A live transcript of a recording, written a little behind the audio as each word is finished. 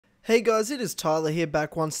Hey guys, it is Tyler here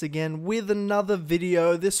back once again with another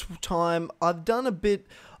video. This time I've done a bit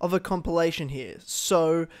of a compilation here.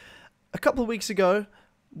 So a couple of weeks ago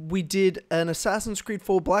we did an Assassin's Creed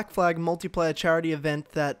 4 Black Flag multiplayer charity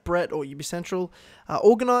event that Brett or UB Central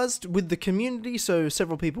organised with the community, so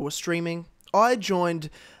several people were streaming. I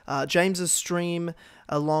joined James's stream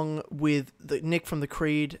along with Nick from the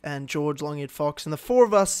Creed and George Long-Eared Fox, and the four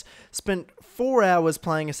of us spent 4 hours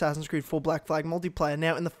playing Assassin's Creed 4 Black Flag multiplayer.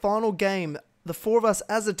 Now, in the final game, the four of us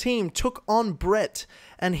as a team took on Brett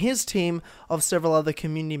and his team of several other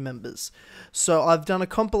community members. So I've done a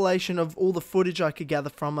compilation of all the footage I could gather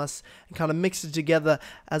from us and kind of mixed it together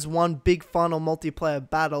as one big final multiplayer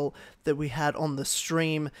battle that we had on the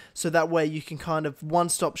stream. So that way you can kind of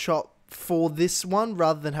one-stop shop for this one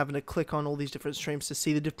rather than having to click on all these different streams to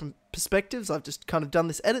see the different perspectives. I've just kind of done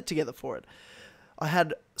this edit together for it. I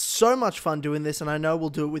had so much fun doing this, and I know we'll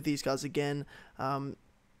do it with these guys again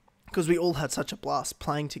because we all had such a blast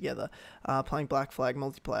playing together, playing Black Flag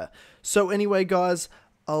multiplayer. So anyway, guys,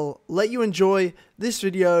 I'll let you enjoy this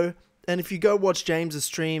video, and if you go watch James's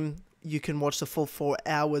stream, you can watch the full 4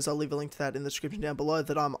 hours. I'll leave a link to that in the description down below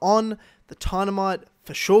that I'm on. The Tynamite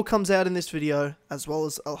for sure comes out in this video, as well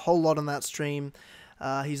as a whole lot on that stream.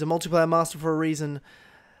 He's a multiplayer master for a reason.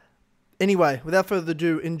 Anyway, without further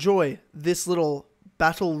ado, enjoy this little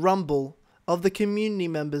battle rumble of the community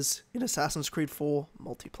members in Assassin's Creed 4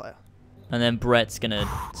 multiplayer. And then Brett's gonna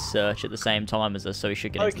search at the same time as us, so we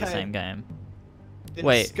should get into the same game.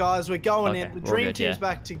 Wait, guys, we're going in. The dream team's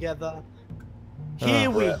back together. Here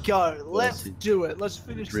we go. Let's do it. Let's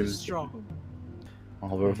finish this strong.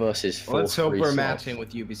 Oh, reverse is 4. Let's hope we're matching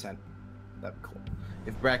with UB Central. That'd be cool.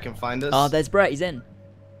 If Brett can find us. Oh, there's Brett. He's in.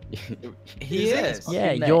 He is.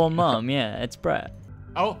 Yeah, your mum. Yeah, it's Brett.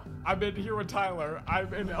 Oh, I'm in here with Tyler.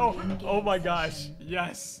 I'm in. Oh my gosh.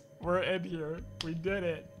 Yes, we're in here. We did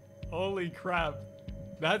it. Holy crap.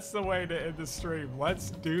 That's the way to end the stream.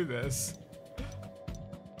 Let's do this.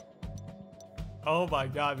 Oh my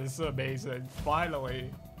god, this is amazing.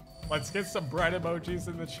 Finally. Let's get some bread emojis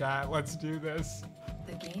in the chat. Let's do this.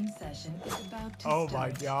 The game session is about to Oh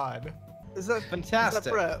start. my god. Is that Fantastic. Is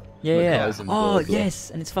that Brett? Yeah. Oh, yes.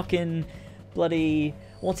 And it's fucking bloody...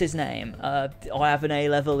 What's his name? I have an A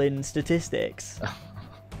level in statistics.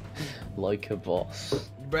 Like a boss.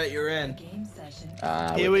 Brett, you're in. Game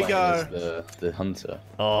session. Here we go. The hunter.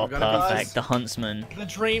 Oh, We're gonna perfect. guys- The huntsman. The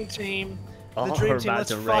dream team. Oh, The dream we're team. about Let's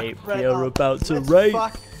to fuck rape. Brett We're up. about to Let's rape.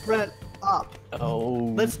 fuck Brett up.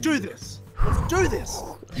 Oh. Let's do this. Let's do this.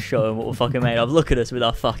 Show him what we're fucking made of. Look at us with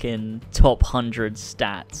our fucking top 100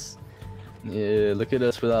 stats. Yeah, look at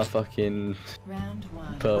us with our fucking Round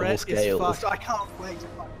one. purple Brett is scales. fucked. I can't wait to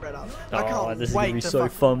fuck Brett up. I Oh, can't this is wait gonna be to so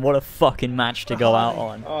fuck fun. What a fucking match to go out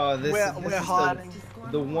on. Oh, this We're is hiding.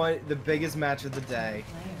 the biggest match of the day.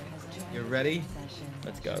 You ready?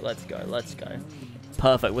 Let's go, let's go, let's go.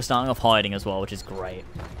 Perfect. We're starting off hiding as well, which is great.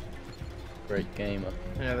 Great gamer.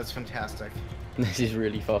 Yeah, that's fantastic. This is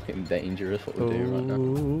really fucking dangerous what we're doing right now.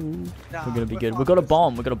 Ooh. Nah, We're gonna be good. fine. We've got a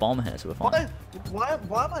bomb. We've got a bomb here, so we're fine.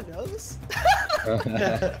 Why am I nervous?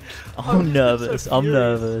 I'm nervous. so I'm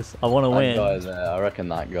furious. nervous. I want to That win. guy there, I reckon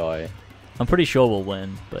that guy. I'm pretty sure we'll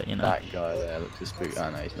win, but you know. That guy there looks a spook. Oh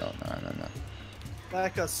no, he's not. No.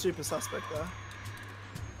 That guy's super suspect though.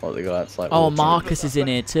 What, the guy that's like. Oh, walking- Marcus is in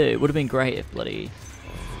here too. It would have been great if bloody.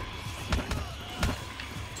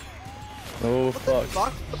 Oh fuck.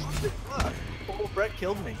 Fuck. Fuck. Oh, Brett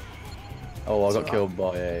killed me. Oh, I got It's killed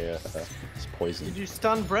by a poison. Did you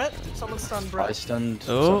stun Brett? Did someone stun Brett? I stunned.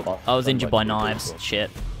 Oh, I was stunned injured by two knives. people. Shit.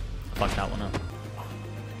 Fuck that one up.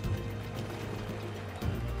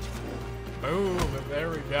 Boom, and there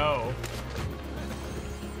we go.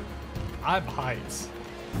 I'm hyped.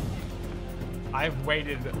 I've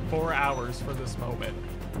waited 4 hours for this moment.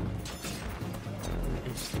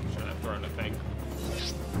 Oops, should have thrown a thing.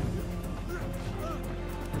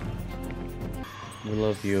 We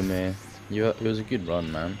love you, man. It was a good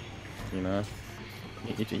run, man. You know,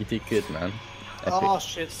 you did good, man. Epic. Oh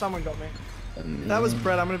shit, someone got me. And, That was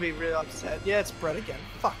Brett, I'm gonna be really upset. Yeah, it's Brett again.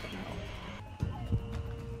 Fucking hell.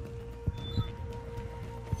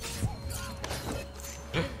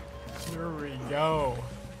 Here we go.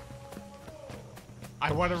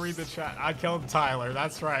 I want to read the chat. I killed Tyler,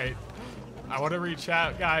 that's right. I want to read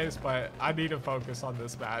chat, guys, but I need to focus on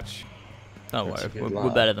this match. Don't That's a worry. good We're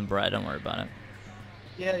line. better than Brett. Don't worry about it.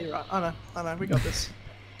 Yeah, you're right. I know, we got this.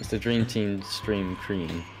 It's the Dream Team stream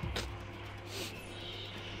cream.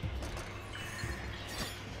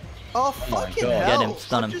 Oh my fucking God. hell. Get him,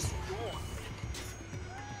 stun him.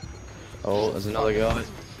 Oh, there's another guy.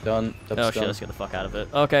 Done. Oh shit, Done. let's get the fuck out of it.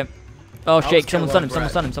 Okay. Oh shit, someone stun him, someone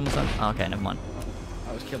stun him, someone stun him. Oh, okay, never mind.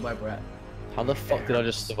 I was killed by Brett. How the fuck did I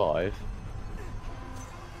just survive?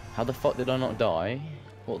 How the fuck did I not die?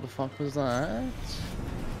 What the fuck was that?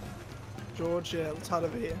 George, yeah, let's hide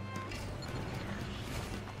over here.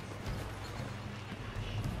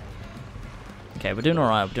 Okay, we're doing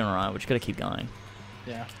alright, we're doing alright. We just gotta keep going.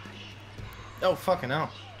 Yeah. Oh, fucking hell.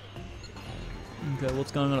 Okay,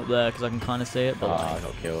 what's going on up there? Because I can kind of see it, but Ah, I like...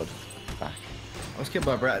 got killed. Back. I was killed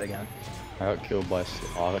by Brett again. I got killed by.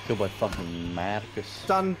 Oh, I got killed by fucking Marcus.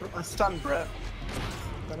 I stunned Brett.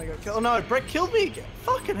 Then I got killed. Oh no, Brett killed me again.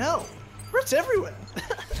 Fucking hell. Brett's everywhere.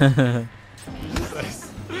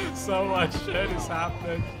 Jesus. So much shit is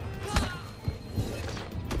happening.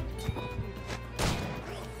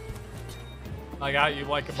 I got you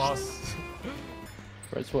like a boss.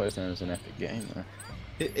 Brett's what is known as an epic gamer.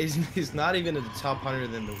 He's not even in the top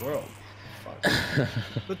 100 in the world. Fuck.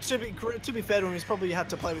 But to be fair to him, he's probably had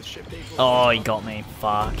to play with shit people. Oh, he got me.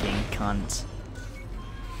 Fucking cunt.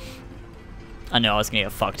 I knew I was gonna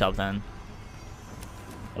get fucked up then.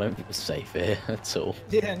 I don't think it's safe here at all.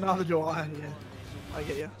 Yeah, neither do I. Yeah, I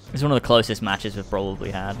get you. It's one of the closest matches we've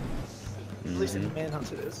probably had. At least in the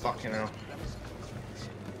Manhunt it is. Fucking hell.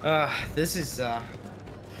 This is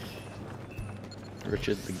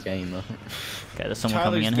Richard the gamer. Okay, there's someone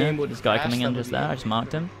Tyler's coming in game here. would This guy crash, coming in that just would be there. I just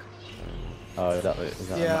marked him. Oh, is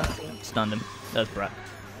that Yeah. Stunned him. That's Brett.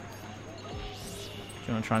 Do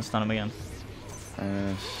you want to try and stun him again?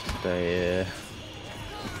 Stay here.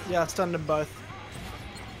 Yeah, I stunned them both.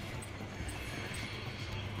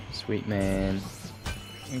 Sweet man.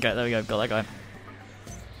 Okay, there we go. Got that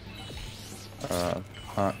guy.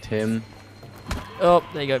 Marked him. Oh,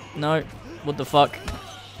 there you go. No. What the fuck?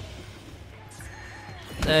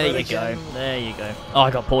 There you go. There you go. Oh,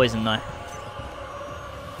 I got poisoned though.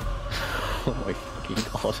 Oh my fucking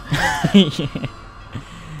god. Yeah.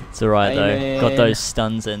 It's alright Hey, though. man. Got those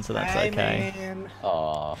stuns in, so that's Hey, okay. man.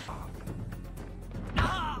 Aw.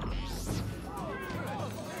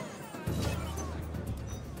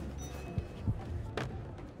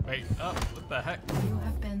 Wait, oh, what the heck? You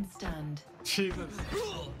have been stunned. Jesus.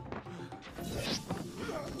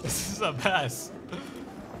 This is a mess.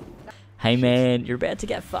 Hey man, you're about to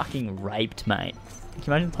get fucking raped, mate. Can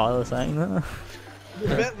you imagine Tyler saying that?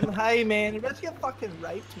 Hey man, you're about to get fucking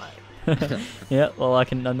raped, mate. Yeah, well I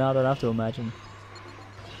can now I don't have to imagine.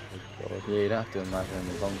 God, yeah, you don't have to imagine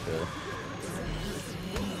any longer.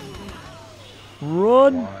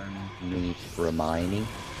 Run! One needs reminding.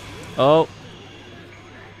 Oh,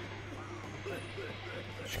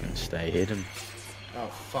 Just gonna stay hidden. oh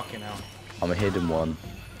fucking hell. I'm a hidden one.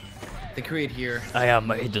 They create here. I am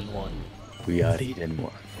a hidden one. We are hidden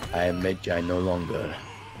one. I am Medjay no longer.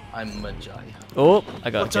 I'm Magi. Oh, I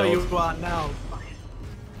got I'll tell killed. you are now.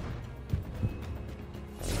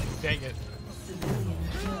 Dang it. Civilian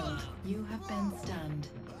killed. You have been stunned.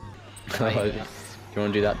 Do you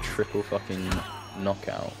want to do that triple fucking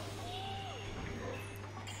knockout?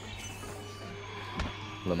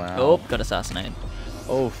 Lamau. Oh, got assassinated.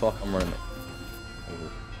 Oh fuck, I'm running.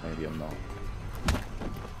 Oh, maybe I'm not.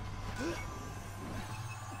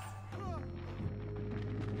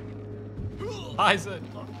 Isaac.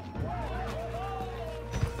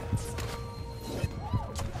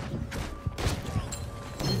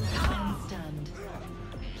 Been stunned.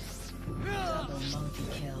 Double monkey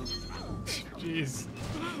kill. Jeez.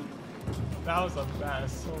 That was a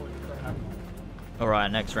mess. Holy crap.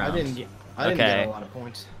 Alright, next round. I didn't get Okay. a lot of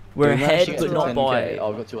points. We're Did we ahead, actually but get not to by. 10K? I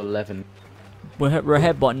got to 11. We're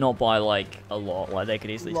ahead, but not by like a lot. Like they could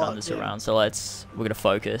easily turn this Yeah. around. So we're gonna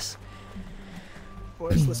focus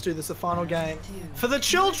Boys, let's do this, the final game. For the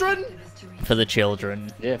children! for the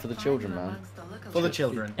children. Yeah, for the children, man. For the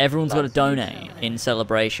children. Everyone's got to donate in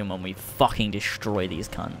celebration when we fucking destroy these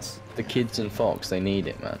cunts. The kids and Fox, they need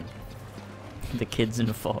it, man. The kids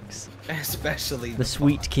and Fox. Especially The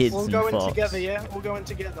sweet kids We'll and go in Fox. together, yeah? We'll go in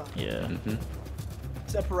together. Yeah. Mm-hmm.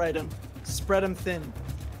 Separate them. Spread them thin.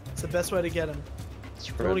 It's the best way to get them.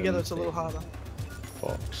 All together, it's a little harder.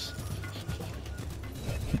 Fox.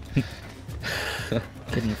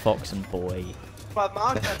 Kid and Fox and boy. But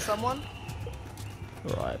Mark, that's someone.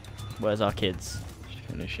 Right. Where's our kids?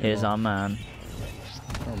 Finish him Here's off. our man.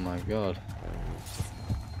 Oh my god.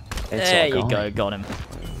 It's There our you guy. go. Got him.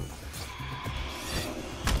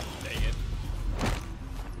 Dang it.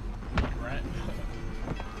 Brett.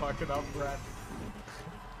 Fucking up, Brett.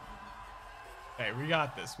 Hey, we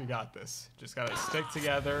got this. We got this. Just gotta stick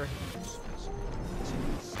together.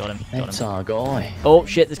 Got him. Got It's him. our guy. Oh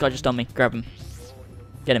shit! This guy just done me. Grab him.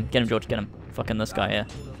 Get him, George. Get him. Fucking this guy here.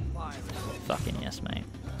 Fucking yes, mate.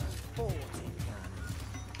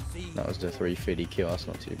 That was the 350 kill, that's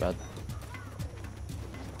not too bad.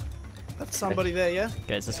 That's somebody there, yeah?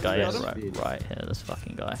 Okay, it's this guy. Got Yeah, him? right here. This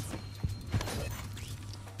fucking guy.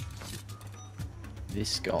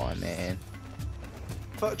 This guy, man.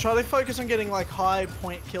 Try to focus on getting like high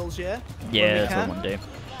point kills, yeah? Yeah, that's what I want to do.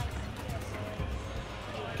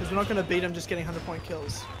 Because we're not going to beat him just getting 100-point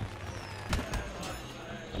kills.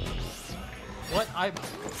 What? I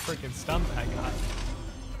freaking stunned that guy.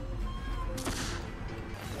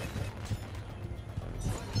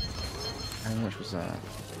 How much was that?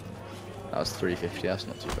 That was 350. That's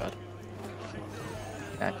not too bad.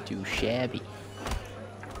 Not too shabby.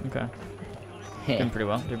 Okay. Doing pretty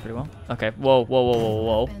well. Doing pretty well. Okay. Whoa, whoa, whoa, whoa,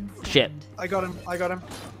 whoa. Shit. I got him.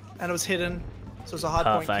 And it was hidden. So it's a hard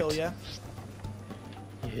point Perfect. kill, yeah?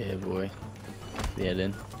 Yeah, boy. Yeah,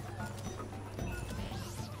 then.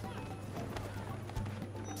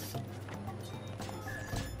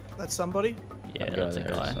 That's somebody? Yeah, That that's a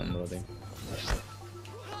there is guy. somebody.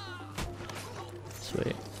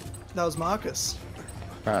 Sweet. That was Marcus.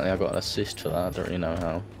 Apparently I got an assist for that. I don't really know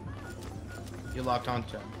how. You locked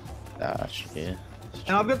onto him. Ah, yeah.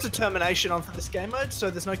 And I've got determination on for this game mode, so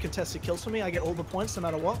there's no contested kills for me. I get all the points no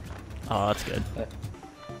matter what. Oh, that's good.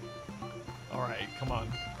 All right, come on.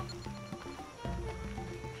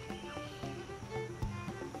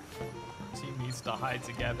 Team needs to hide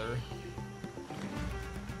together.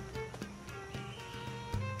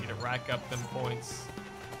 Need to rack up them points.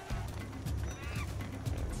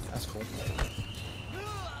 That's cool.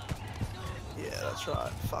 Yeah, that's right.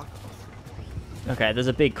 Fuck. Okay, there's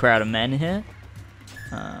a big crowd of men here.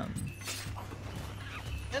 And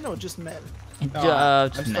or just men. Just I'm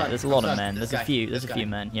men. stunned. There's a lot I'm of stunned. men. This There's a guy. few. There's This a few guy.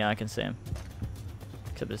 men. Yeah, I can see him.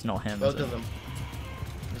 Except it's not him. Both is of it? them.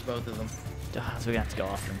 There's both of them. Ah, so we're gonna have to go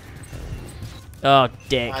after him. Oh,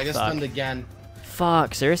 dick. I got Fuck. stunned again.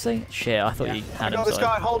 Fuck. Seriously? Shit. I thought Yeah. you I had him. got this Sorry.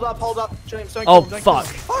 guy. Hold up. James, don't Oh, kill him. Don't fuck.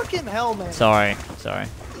 kill him. Fucking hell, man. Sorry. Sorry.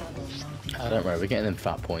 I don't worry. We're getting them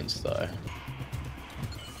fat points though.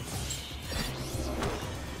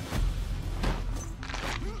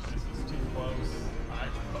 This is too close.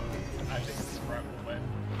 I think this Brett will win.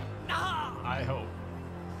 I hope.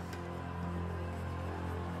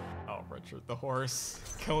 Oh, Richard the horse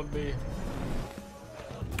killed me.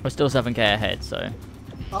 We're still 7k ahead, so.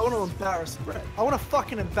 I want to embarrass Brett. I want to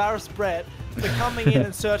fucking embarrass Brett for coming in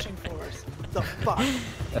and searching for us. The fuck?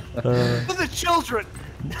 For the children!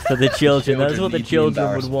 For the children. That's Children what the need the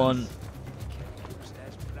children would want.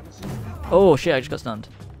 Oh shit! I just got stunned.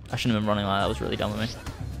 I shouldn't have been running like that. That was really dumb of me.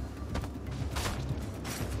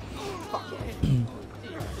 Fuck yeah.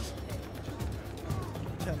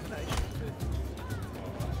 Determination.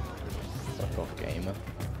 Fuck off, gamer.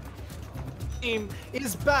 Team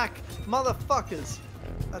is back, motherfuckers.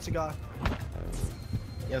 That's a guy.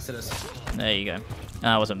 Yes, it is. There you go.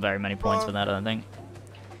 That wasn't very many points for that, I don't think.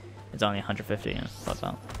 It's only 150. Yeah, fuck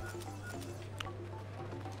that.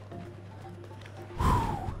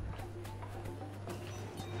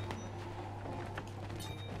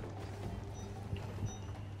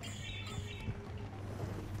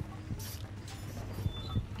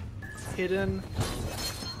 Hidden.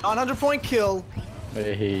 900-point kill.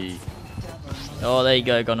 Hey. Oh, there you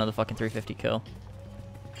go. Got another fucking 350 kill.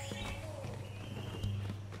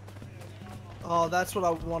 Oh, that's what I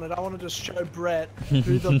wanted. I wanted to show Brett who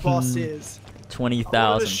the boss is.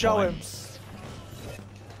 20,000 show him. points.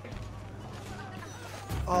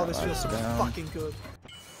 Oh, this feels so down. fucking good.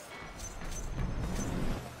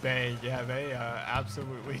 They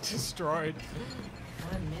absolutely destroyed.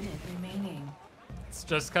 1 minute remaining. It's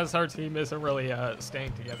just because our team isn't really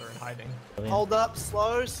staying together and hiding. Hold up,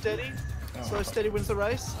 slow, steady. Slow, steady wins the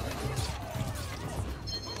race.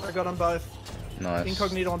 I got on both. Nice.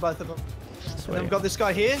 Incognito on both of them. And then Sweet. we've got this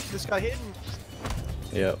guy here. This guy here.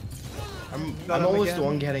 Yep. Got I'm him always again. the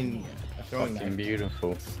one getting a throwing Fucking knife.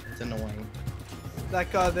 beautiful. It's annoying. That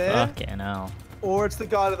guy there. Fucking hell. Or it's the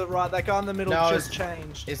guy to the right. That guy in the middle No, just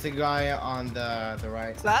changed. It's the guy on the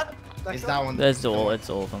right. Is that? It's guy? that one. It's all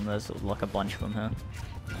of them. There's like a bunch of them here.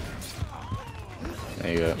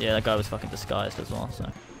 There you go. Yeah, that guy was fucking disguised as well, so.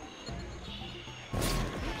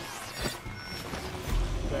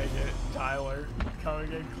 Dang it, Tyler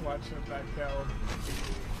coming in clutch with that kill.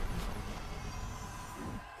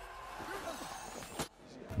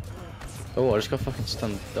 Oh, I just got fucking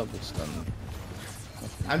stunned. Double stunned.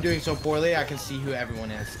 I'm doing so poorly, I can see who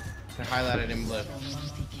everyone is. I highlighted in blue.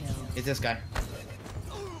 It's this guy.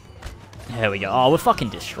 Here we go. Oh, we fucking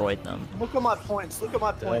destroyed them. Look at my points. Look at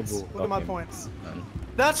my points. Double Look at my fucking points. stunned.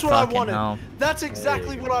 That's what Fucking I wanted. hell. That's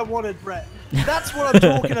exactly Hey. what I wanted, Brett. That's what I'm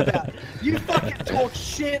talking about. You fucking talk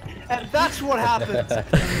shit, and that's what happens.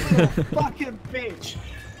 You little fucking bitch.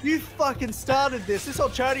 You fucking started this. This whole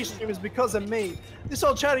charity stream is because of me. This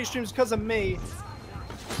whole charity stream is because of me.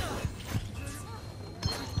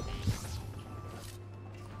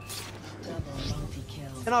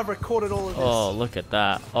 And I've recorded all of this. Oh, look at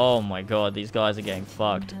that. Oh my god, these guys are getting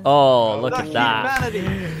fucked. Oh, look The at that.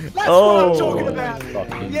 humanity. That's Oh. what I'm talking about.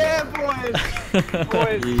 Fucking Yeah, boys.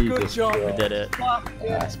 Boys, good Jesus job. We did it. Fuck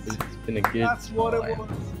yes. It's been a good That's what it time. was.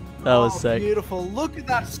 That was Oh, sick. beautiful. Look at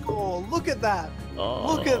that score. Look at that.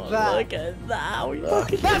 Oh, Look at that. Look at that. We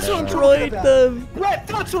fucking That's what I'm talking destroyed about. them. Brett,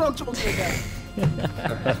 that's what I'm talking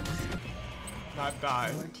about. Not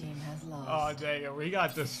die. Your team has Oh, lost. dang it. We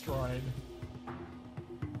got destroyed.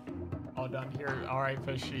 All done here. All right,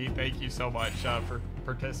 Fishy. Thank you so much for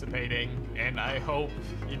participating. And I hope,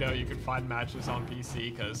 you know, you can find matches on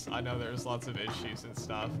PC because I know there's lots of issues and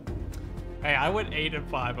stuff. Hey, I went 8 and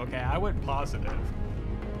 5, okay? I went positive.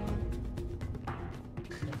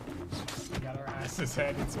 We got our asses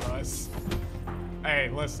handed to us. Hey,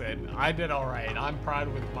 listen, I did all right. I'm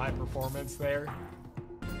proud with my performance there.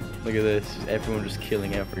 Look at this. Everyone just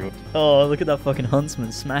killing everyone. Oh, look at that fucking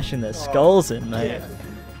huntsman smashing their skulls in, mate. Yeah.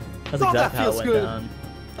 That's Oh, that exactly how it feels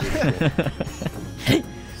went good. down.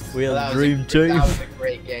 We are That the was a- Dream Team. That was a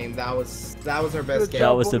great game. That was our best game. That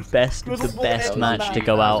was the boys. best, Good the football best end match on to that.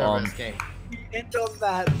 go That out was our on. best game. End on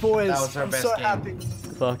that, boys. That was our I'm best so game. happy.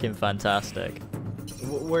 Fucking fantastic.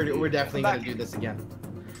 We're definitely gonna do this again.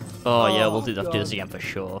 Oh yeah, Oh, we'll do God. this again for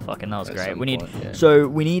sure. Fucking that was At great. some We need point, yeah. so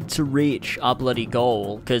we need to reach our bloody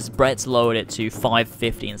goal because Brett's lowered it to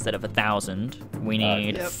 550 instead of 1,000. We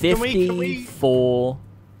need Yep. Can we- $54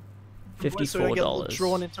 So we get $54.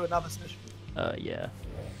 drawn into another session. Yeah.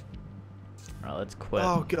 Alright, let's quit.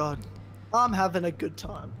 Oh god, I'm having a good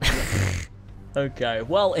time. Okay.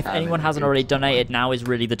 Well, if Having anyone a hasn't good already donated, now is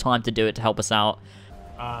really the time to do it to help us out.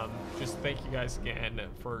 Just thank you guys again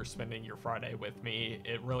for spending your Friday with me.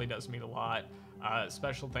 It really does mean a lot.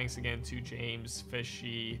 Special thanks again to James,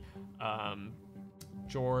 Fishy,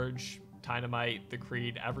 George, Tynamite, The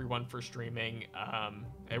Creed, everyone for streaming.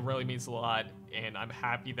 It really means a lot, and I'm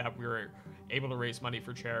happy that we were able to raise money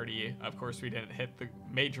for charity. Of course, we didn't hit the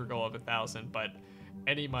major goal of 1,000, but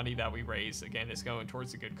any money that we raise, again, is going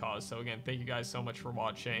towards a good cause. So again, thank you guys so much for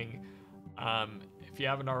watching. If you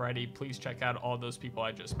haven't already, please check out all those people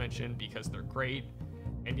I just mentioned because they're great.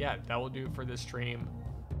 And yeah, that will do it for this stream.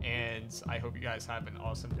 And I hope you guys have an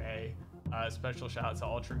awesome day. Special shout out to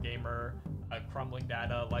Ultra Gamer, Crumbling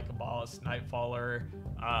Data, Like a Boss, Nightfaller,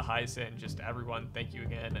 Hyson, just everyone. Thank you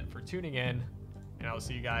again for tuning in. And I'll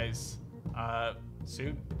see you guys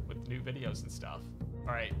soon with new videos and stuff.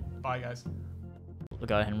 All right, bye guys. We'll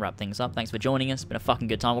go ahead and wrap things up. Thanks for joining us. It's been a fucking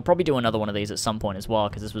good time. We'll probably do another one of these at some point as well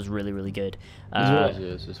because this was really, really good.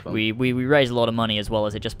 It was fun. We raised a lot of money as well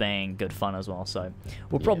as it just being good fun as well. So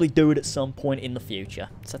we'll probably do it at some point in the future.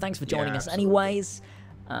 So thanks for joining us absolutely. anyways.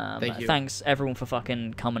 Thank you. Thanks everyone for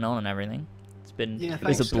fucking coming on and everything. It's been Yeah, it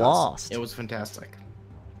was thanks, a guys. blast. It was fantastic.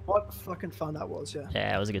 What fucking fun that was, yeah.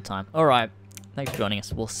 Yeah, it was a good time. All right. Thanks for joining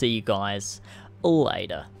us. We'll see you guys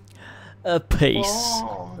later. Peace.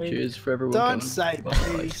 Oh, Cheers for everyone. don't coming. say Bye.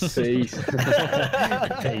 peace. Peace.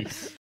 Peace.